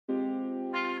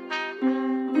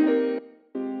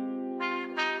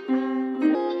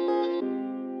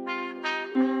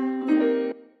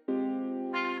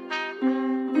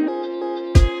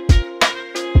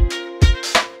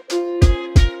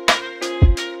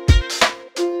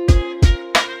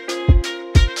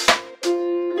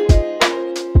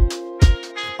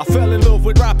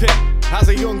rapping as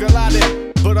a younger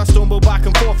laddie, but I stumble back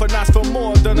and forth and ask for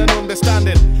more than an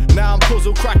understanding. Now I'm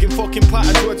puzzle cracking fucking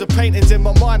patterns, words of paintings in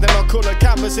my mind, and I colour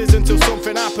canvases until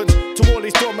something happens. To all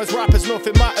these dumbest rappers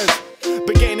nothing matters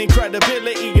but gaining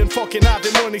credibility and fucking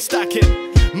having money stacking.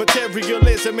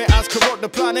 Materialism, it has corrupt the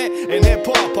planet. In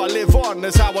hip-hop I live on,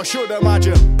 that's how I should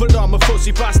imagine. But I'm a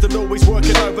fussy bastard, always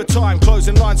working overtime,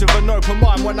 closing lines with an open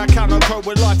mind. When I cannot cope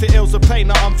with life, it heals the pain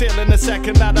that I'm feeling the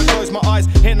second that I close my eyes.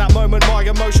 In that moment my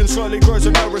emotion slowly grows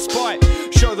with no respite.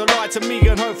 Show the light to me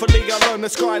and hopefully I'll own the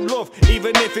sky and love.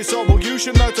 Even if it's horrible, you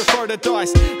should know to throw the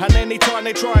dice. And anytime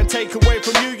they try and take away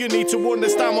from you, you need to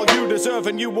understand what you deserve,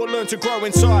 and you will learn to grow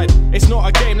inside. It's not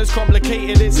a game that's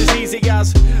complicated, it's as easy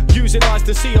as using eyes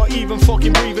to see or even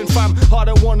fucking breathing, fam. I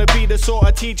don't wanna be the sort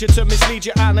of teacher to mislead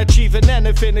you, and achieving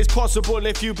anything is possible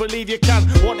if you believe you can.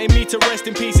 Wanting me to rest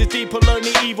in peace is deep,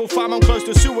 lonely, evil, fam. I'm close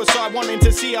to suicide, wanting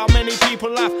to see how many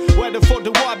people laugh. Where the fuck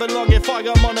do I belong if I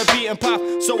am on a beaten path?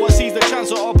 So I seize the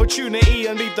chance or opportunity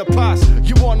and leave the past.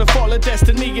 You wanna follow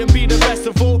destiny and be the best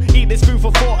of all? Eat this food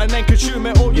for thought and then consume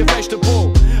it all your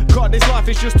vegetable. God, this life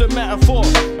is just a metaphor.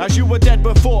 As you were dead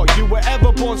before you were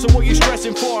ever born, so what you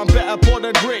stressing for? I'm better poor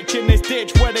than rich in this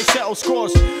ditch where they settle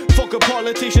scores. Fuck a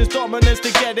politician's dominance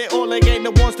to get it all. They ain't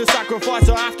the ones to sacrifice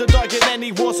or have to die in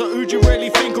any war. So who'd you really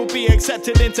think will be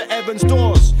accepted into heaven's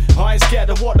doors? I ain't scared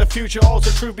of what the future holds,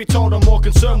 the truth be told. I'm more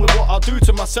concerned with what I'll do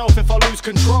to myself if I lose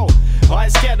control. I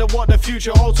ain't scared of what the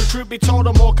future holds, the truth be told.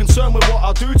 I'm more concerned with what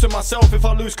I'll do to myself if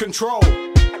I lose control.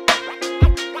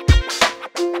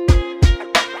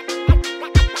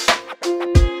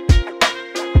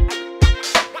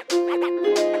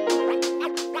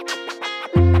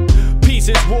 Peace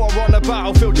is war on the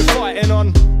battlefield you're fighting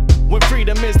on. When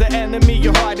freedom is the enemy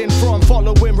you're hiding from.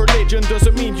 Following religion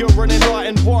doesn't mean you're an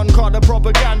enlightened one. Cause the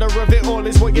propaganda of it all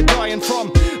is what you're dying from.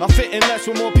 I fit in less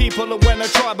with more people, and when I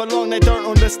try belong they don't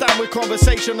understand with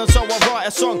conversation, and so I write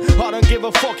a song. I don't give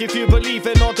a fuck if you believe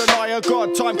in or deny a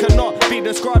god. Time cannot be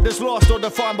described as lost or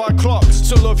defined by clocks.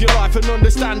 So love your life and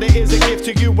understand it is a gift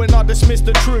to you. When I dismiss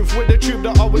the truth with the tube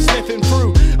that I was sniffing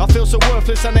through, I feel so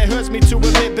worthless and it hurts me to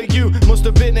admit, but you must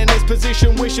have been in this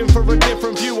position wishing for a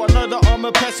different view. I know that I'm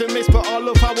a pessimist, but I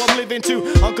love how I'm living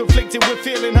too. I'm conflicted with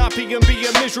feeling happy and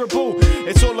being miserable.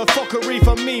 It's all a fuckery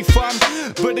for me, fam,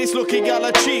 but it's looking I'll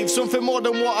achieve something more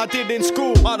than what I did in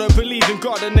school. I don't believe in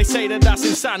God and they say that that's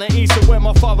insanity. So when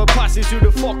my father passes, who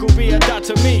the fuck will be a dad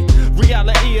to me?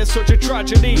 Reality is such a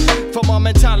tragedy, for my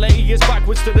mentality is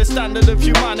backwards to the standard of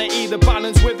humanity. The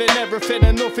balance within everything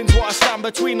and nothing's what I stand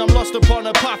between. I'm lost upon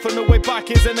a path and the way back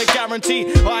isn't a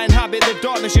guarantee. I inhabit the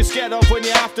darkness you're scared of when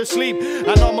you have to sleep,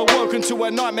 and I'm awoken to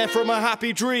a nightmare from a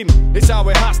happy dream. It's how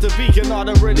it has to be, and I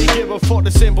don't really give a fuck.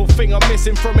 The simple thing I'm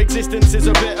missing from existence is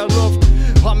a bit of love.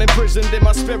 I'm imprisoned in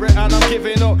my spirit and I'm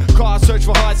giving up. Cause I search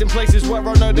for highs in places where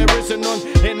I know there isn't none.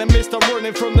 In the mist I'm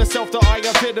running from the self that I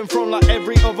have hidden from. Like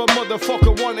every other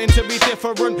motherfucker wanting to be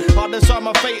different. I decide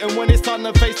my fate, and when it's time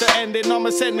to face the ending, I'm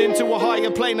ascending to a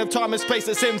higher plane of time and space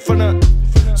that's infinite.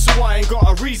 So I ain't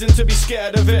got a reason to be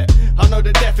scared of it. I know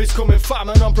that death is coming, fam,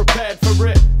 and I'm prepared for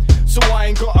it. So I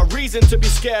ain't got a reason to be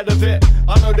scared of it.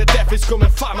 I know that death is coming,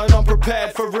 fam, and I'm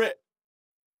prepared for it.